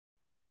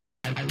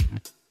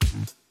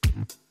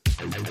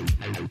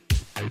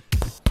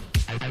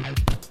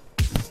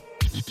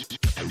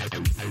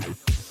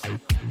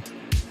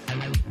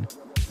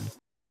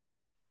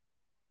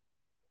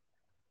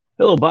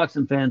Hello,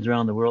 boxing fans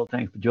around the world.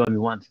 Thanks for joining me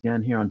once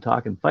again here on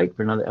Talk and Fight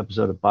for another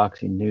episode of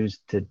Boxing News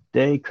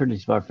Today,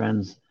 courtesy of our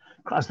friends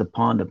across the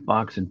pond at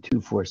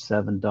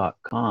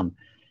boxing247.com.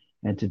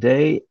 And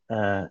today,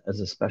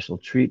 as a special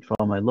treat for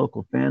all my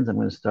local fans, I'm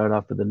going to start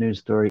off with a news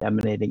story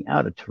emanating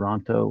out of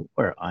Toronto,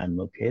 where I'm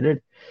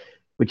located,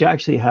 which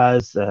actually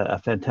has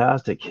a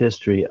fantastic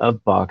history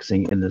of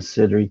boxing in the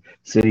city,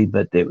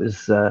 but it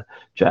was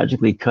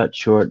tragically cut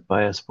short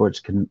by a sports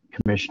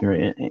commissioner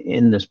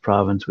in this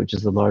province, which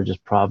is the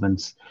largest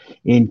province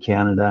in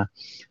Canada,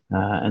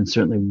 and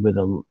certainly with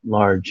a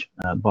large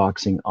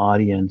boxing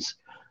audience.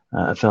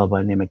 A fellow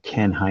by the name of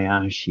Ken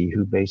Hayashi,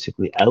 who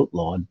basically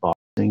outlawed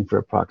boxing for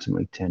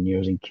approximately 10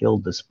 years and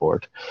killed the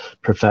sport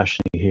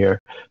professionally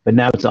here. But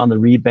now it's on the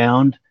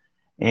rebound.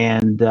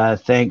 And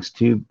thanks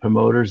to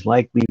promoters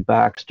like Lee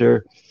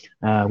Baxter,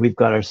 we've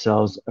got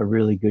ourselves a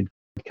really good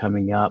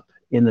coming up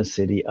in the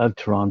city of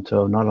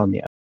Toronto, not on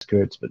the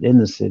outskirts, but in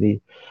the city,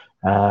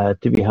 to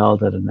be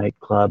held at a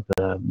nightclub,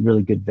 a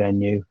really good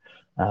venue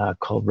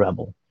called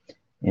Rebel.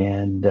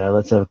 And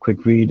let's have a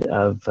quick read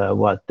of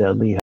what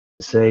Lee has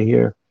to say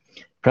here.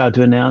 Proud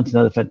to announce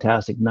another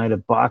fantastic night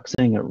of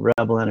boxing at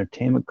Rebel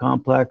Entertainment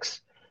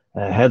Complex,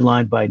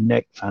 headlined by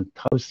Nick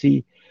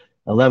Fantozzi,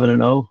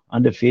 11-0,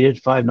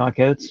 undefeated, 5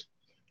 knockouts,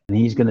 and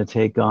he's going to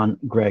take on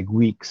Greg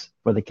Weeks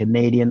for the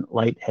Canadian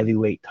light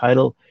heavyweight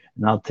title,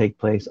 and that'll take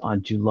place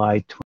on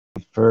July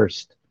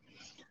 21st.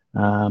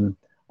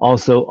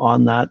 Also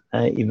on that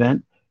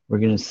event, we're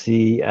going to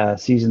see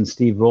seasoned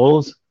Steve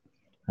Rolls,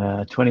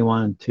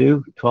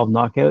 21-2, 12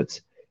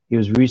 knockouts. He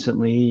was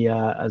recently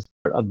as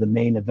part of the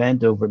main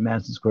event over at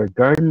Madison Square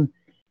Garden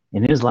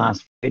in his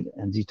last fight,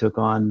 and he took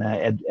on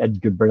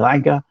Edgar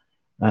Berlanga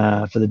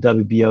for the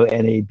WBO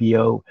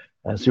NABO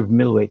super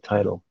middleweight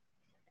title.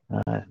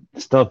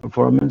 Stellar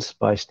performance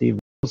by Steve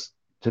Rolls,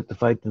 took the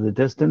fight to the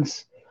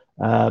distance,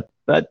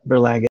 but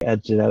Berlanga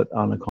edged it out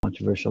on a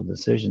controversial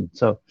decision.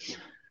 So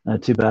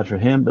too bad for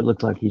him, but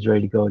looks like he's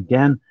ready to go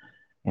again,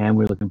 and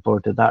we're looking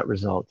forward to that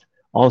result.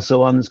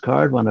 Also on this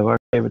card, one of our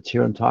favorites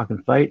here on Talk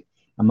and Fight,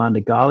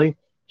 Amanda Gali.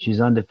 She's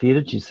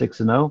undefeated. She's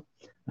 6-0.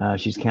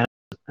 She's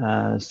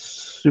Canada's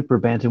super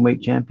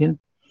bantamweight champion,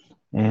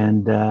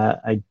 and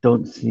I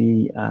don't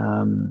see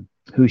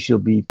who she'll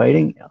be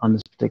fighting on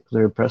this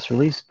particular press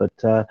release, but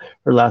her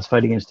last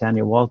fight against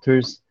Tanya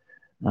Walters,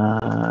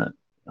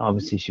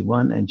 obviously she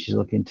won, and she's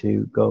looking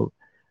to go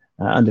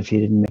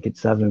undefeated and make it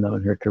 7-0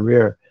 in her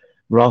career.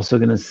 We're also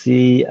going to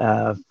see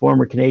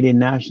former Canadian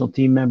national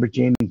team member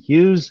Jamie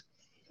Hughes,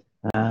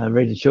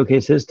 ready to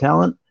showcase his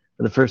talent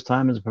for the first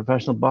time as a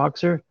professional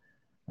boxer.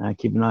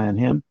 Keep an eye on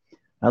him.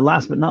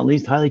 Last but not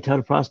least, highly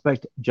touted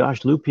prospect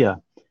Josh Lupia.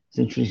 It's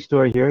an interesting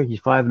story here. He's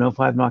 5-0,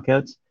 5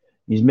 knockouts.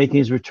 He's making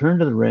his return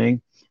to the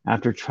ring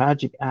after a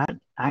tragic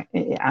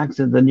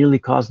accident that nearly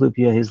cost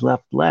Lupia his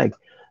left leg,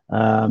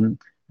 and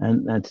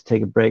to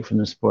take a break from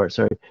the sport.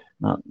 Sorry,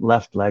 not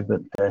left leg,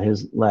 but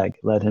his leg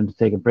led him to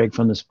take a break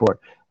from the sport.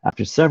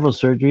 After several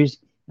surgeries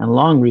and a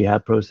long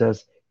rehab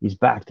process, he's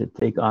back to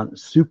take on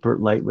super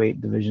lightweight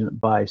division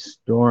by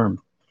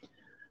storm.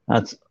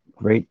 That's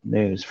great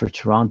news for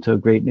Toronto,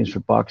 great news for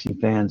boxing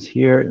fans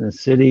here in the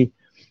city.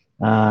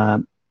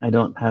 I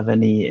don't have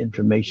any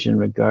information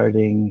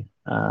regarding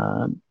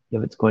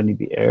if it's going to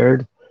be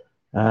aired.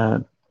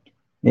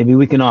 Maybe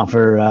we can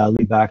offer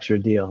Lee Baxter a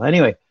deal.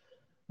 Anyway,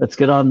 let's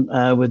get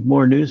on with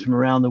more news from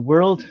around the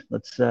world.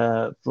 Let's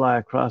fly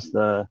across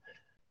the.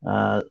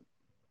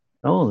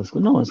 Let's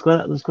go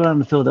down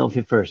to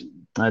Philadelphia first.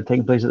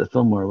 Taking place at the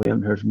Fillmore. We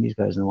haven't heard from these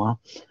guys in a while.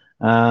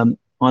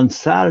 On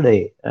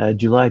Saturday,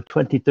 July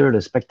 23rd,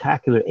 a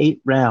spectacular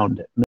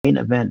 8-round main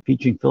event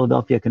featuring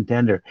Philadelphia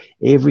contender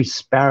Avery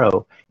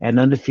Sparrow and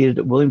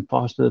undefeated William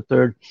Foster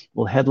III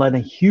will headline a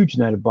huge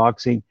night of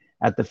boxing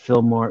at the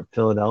Fillmore,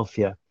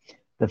 Philadelphia.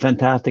 The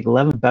fantastic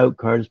 11-bout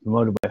card is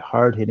promoted by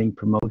Hard Hitting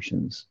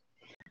Promotions.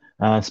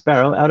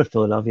 Sparrow, out of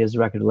Philadelphia, has a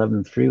record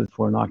 11-3 with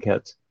 4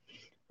 knockouts.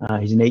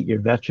 He's an 8-year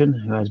veteran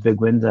who has big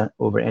wins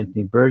over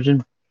Anthony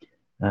Bergen,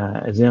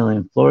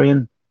 Azalian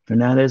Florian,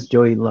 Fernandez,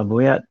 Joey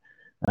Lavoyette,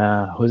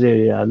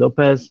 Jose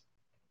Lopez,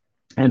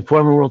 and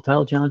former world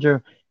title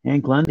challenger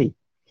Hank Lundy.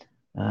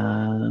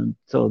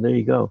 So there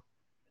you go.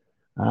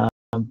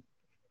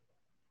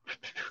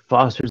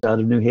 Foster's out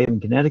of New Haven,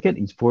 Connecticut.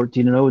 He's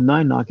 14-0 with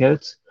 9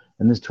 knockouts.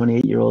 And this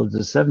 28-year-old is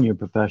a 7-year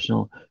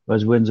professional who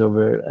has wins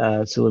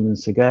over Suleiman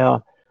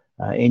Segal,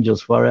 Angel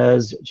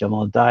Suarez,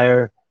 Jamal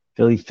Dyer,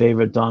 Philly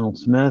favorite Donald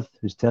Smith,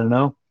 who's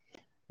 10-0.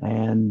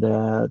 And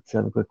let's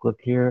have a quick look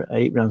here.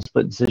 8-round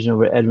split decision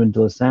over Edwin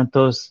De Los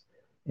Santos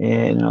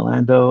in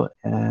Orlando.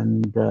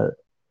 And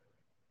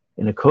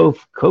in a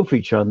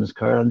co-feature on this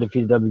card,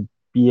 undefeated WBA,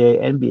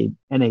 NBA,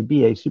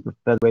 NABA super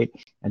featherweight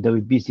and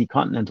WBC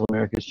Continental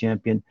Americas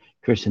champion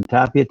Christian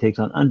Tapia takes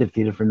on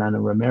undefeated Fernando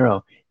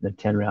Romero in a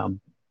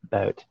 10-round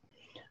bout.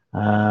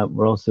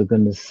 We're also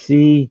going to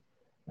see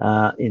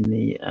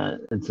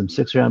in some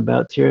 6-round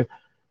bouts here.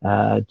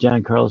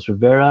 Gian Carlos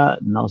Rivera,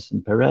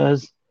 Nelson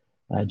Perez,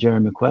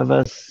 Jeremy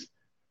Cuevas,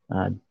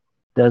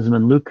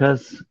 Desmond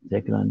Lucas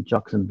taking on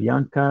Jackson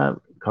Bianca,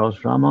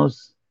 Carlos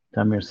Ramos,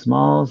 Tamir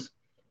Smalls,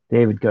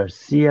 David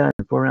Garcia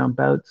in 4-round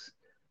bouts,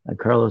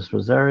 Carlos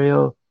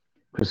Rosario,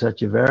 Chris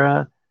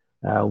Echeverria,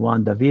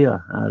 Juan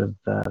Davila out of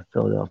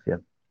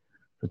Philadelphia.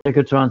 The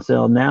tickets are on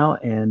sale now,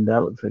 and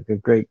that looks like a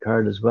great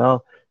card as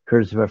well,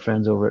 courtesy of our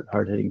friends over at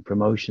Hard Hitting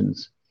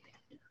Promotions.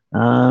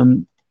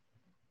 In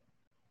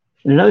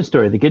another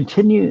story, the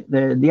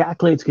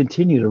accolades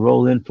continue to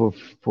roll in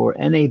for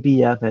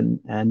NABF and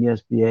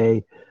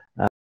USBA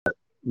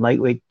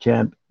lightweight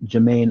champ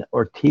Jermaine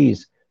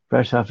Ortiz,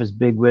 fresh off his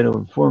big win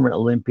over former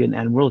Olympian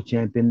and world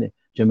champion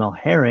Jamel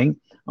Herring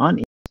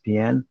on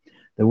ESPN.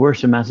 The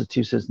Worcester,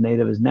 Massachusetts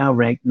native is now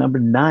ranked number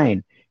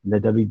 9 in the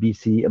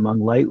WBC among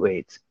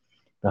lightweights,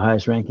 the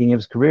highest ranking of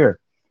his career,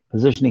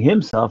 positioning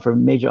himself for a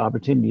major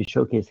opportunity to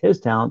showcase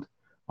his talent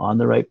on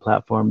the right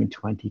platform in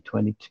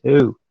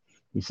 2022.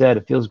 He said,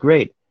 "It feels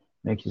great.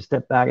 Makes you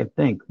step back and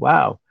think,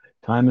 wow,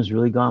 time has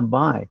really gone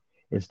by.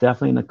 It's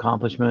definitely an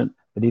accomplishment,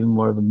 but even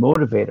more of a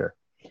motivator.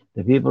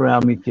 The people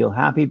around me feel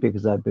happy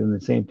because I've been in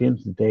the same team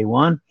since day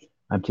one.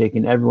 I'm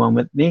taking everyone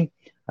with me.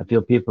 I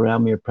feel people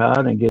around me are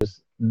proud and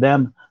gives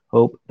them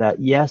hope that,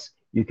 yes,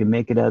 you can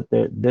make it out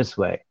there this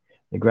way.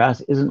 The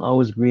grass isn't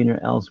always greener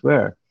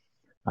elsewhere.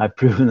 I've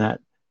proven that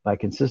by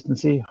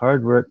consistency,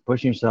 hard work,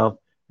 pushing yourself,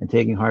 and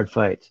taking hard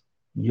fights.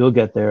 You'll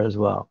get there as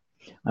well.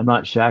 I'm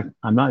not shocked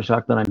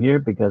that I'm here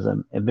because I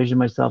envisioned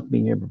myself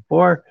being here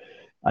before.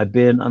 I've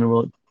been a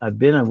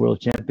world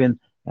champion,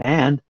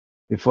 and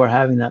before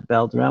having that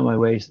belt around my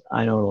waist,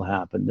 I know it'll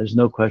happen. There's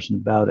no question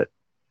about it."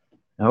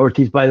 Now,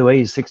 Ortiz, by the way,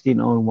 he's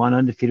 16-0-1,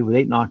 undefeated with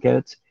 8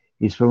 knockouts.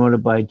 He's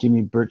promoted by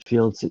Jimmy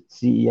Birchfield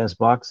CES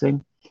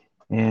Boxing.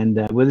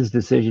 And with his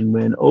decision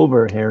win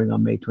over Herring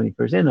on May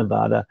 21st in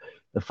Nevada,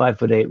 the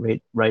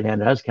 5'8"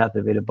 right-hander has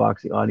captivated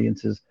boxing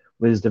audiences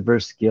with his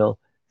diverse skill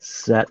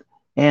set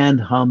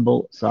and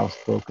humble,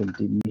 soft-spoken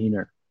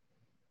demeanor.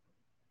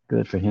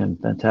 Good for him.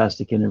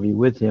 Fantastic interview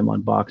with him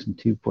on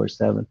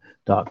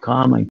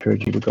boxing247.com. I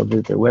encourage you to go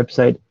visit their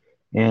website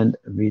and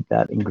read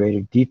that in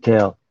greater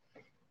detail.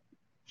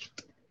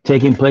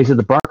 Taking place at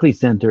the Barclays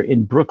Center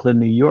in Brooklyn,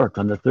 New York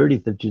on the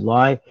 30th of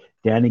July,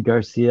 Danny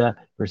Garcia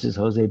versus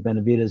Jose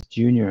Benavidez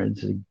Jr.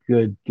 It's a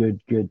good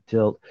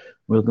tilt.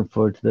 We're looking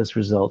forward to this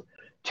result.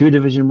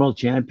 2-division world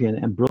champion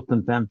and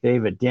Brooklyn fan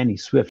favorite Danny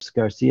Swift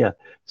Garcia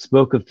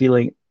spoke of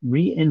feeling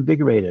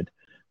reinvigorated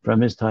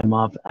from his time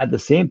off. At the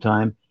same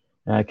time,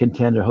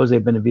 contender Jose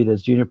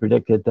Benavidez Jr.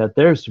 predicted that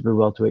their super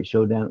welterweight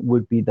showdown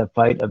would be the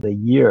fight of the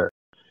year.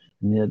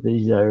 And,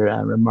 these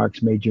are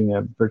remarks made during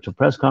a virtual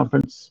press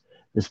conference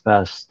this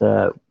past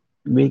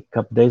week, a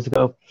couple days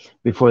ago,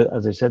 before,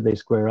 as I said, they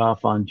square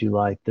off on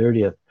July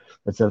 30th.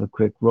 Let's have a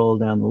quick roll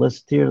down the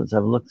list here. Let's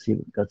have a look, see if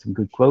we've got some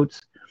good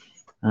quotes.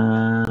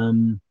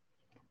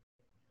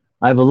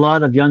 I have a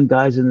lot of young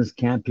guys in this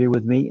camp here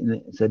with me,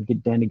 and said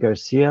Danny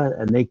Garcia,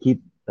 and they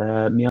keep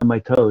me on my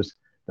toes.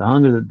 The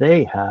hunger that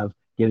they have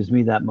gives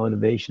me that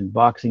motivation.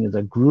 Boxing is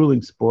a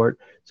grueling sport,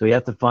 so you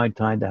have to find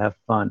time to have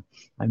fun.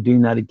 I'm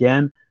doing that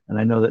again, and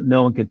I know that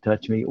no one can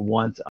touch me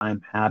once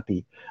I'm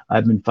happy.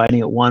 I've been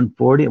fighting at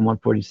 140 and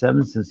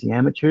 147 since the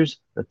amateurs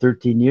for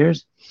 13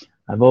 years.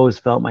 I've always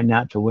felt my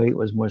natural weight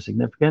was more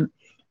significant,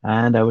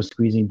 and I was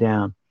squeezing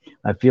down.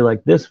 I feel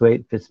like this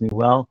weight fits me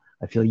well.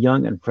 I feel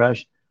young and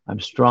fresh. I'm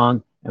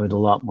strong and with a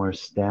lot more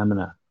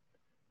stamina.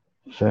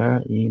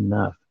 Fair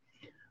enough.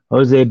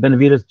 Jose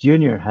Benavidez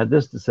Jr. had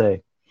this to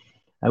say: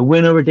 "A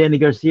win over Danny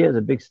Garcia is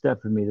a big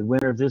step for me. The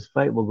winner of this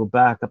fight will go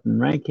back up in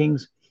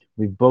rankings.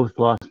 We've both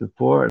lost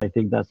before, and I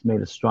think that's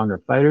made us stronger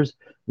fighters.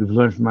 We've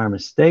learned from our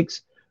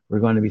mistakes. We're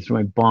going to be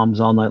throwing bombs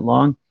all night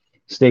long.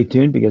 Stay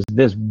tuned because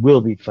this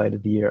will be fight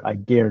of the year. I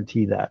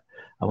guarantee that.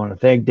 I want to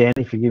thank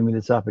Danny for giving me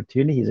this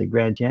opportunity. He's a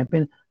grand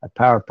champion, a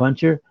power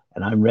puncher,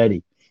 and I'm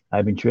ready.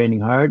 I've been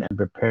training hard and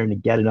preparing to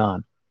get it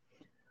on.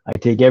 I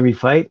take every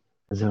fight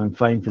as if I'm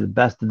fighting for the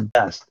best of the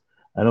best.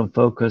 I don't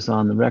focus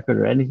on the record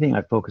or anything.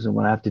 I focus on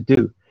what I have to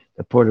do.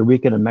 The Puerto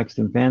Rican and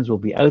Mexican fans will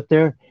be out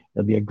there.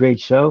 It'll be a great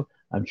show.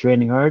 I'm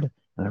training hard,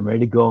 and I'm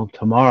ready to go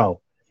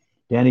tomorrow.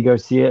 Danny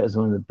Garcia is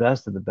one of the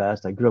best of the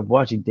best. I grew up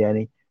watching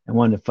Danny and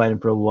wanted to fight him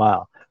for a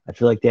while. I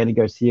feel like Danny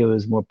Garcia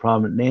was a more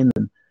prominent name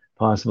than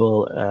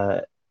possible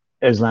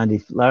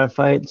Erislandy Lara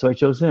fight, so I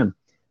chose him.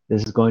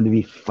 This is going to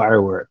be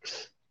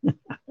fireworks."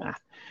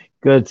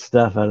 Good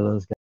stuff out of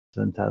those guys.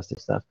 Fantastic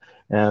stuff.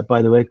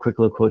 By the way, quick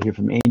little quote here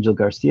from Angel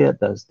Garcia.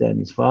 That's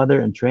Danny's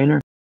father and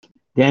trainer.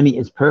 "Danny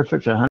is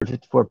perfect for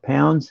 154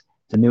 pounds.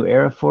 It's a new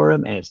era for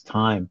him, and it's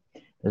time.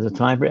 There's a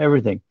time for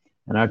everything,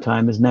 and our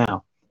time is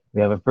now.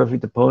 We have a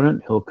perfect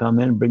opponent. He'll come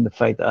in and bring the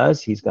fight to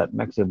us. He's got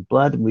Mexican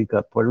blood, and we've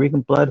got Puerto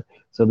Rican blood,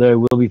 so there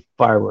will be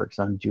fireworks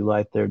on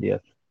July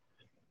 30th.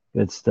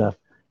 Good stuff.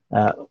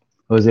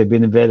 Jose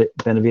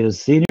Benavidez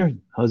Sr.,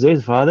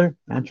 Jose's father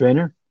and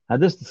trainer, had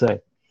this to say: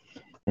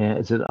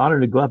 "It's an honor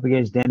to go up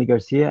against Danny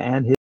Garcia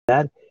and his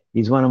dad.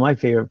 He's one of my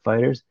favorite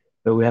fighters,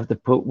 but we have to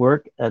put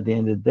work at the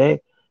end of the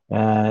day.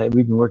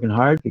 We've been working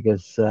hard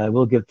because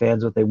we'll give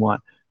fans what they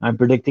want. I'm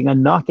predicting a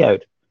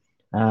knockout.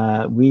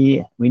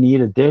 We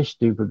need a dish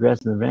to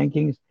progress in the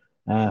rankings.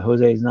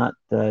 Jose is not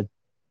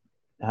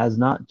has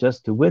not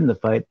just to win the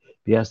fight,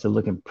 but he has to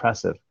look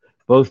impressive.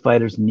 Both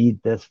fighters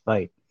need this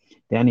fight.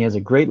 Danny has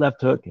a great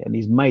left hook, and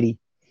he's mighty.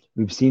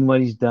 We've seen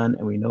what he's done,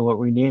 and we know what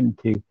we're getting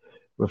to.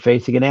 We're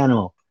facing an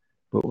animal,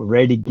 but we're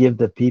ready to give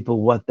the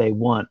people what they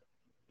want.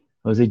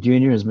 Jose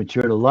Jr. has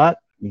matured a lot.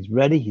 He's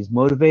ready. He's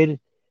motivated.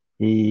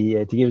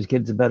 To give his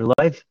kids a better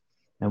life.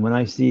 And when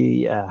I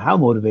see how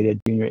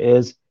motivated Junior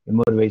is, it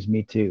motivates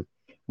me too.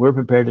 We're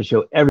prepared to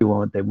show everyone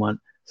what they want.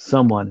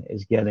 Someone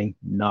is getting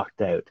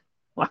knocked out.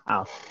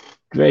 Wow,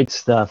 great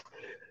stuff.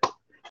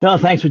 Well,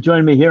 thanks for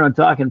joining me here on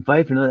Talking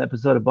Fight for another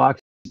episode of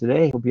Boxing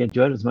today. Hope you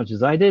enjoyed it as much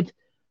as I did.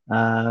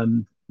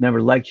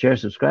 Remember, like, share,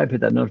 subscribe,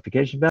 hit that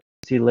notification bell.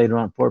 See you later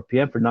on at 4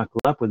 p.m. for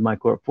Knuckle Up with Mike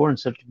Corp 4 and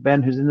Cedric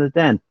Ben, who's in the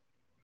den.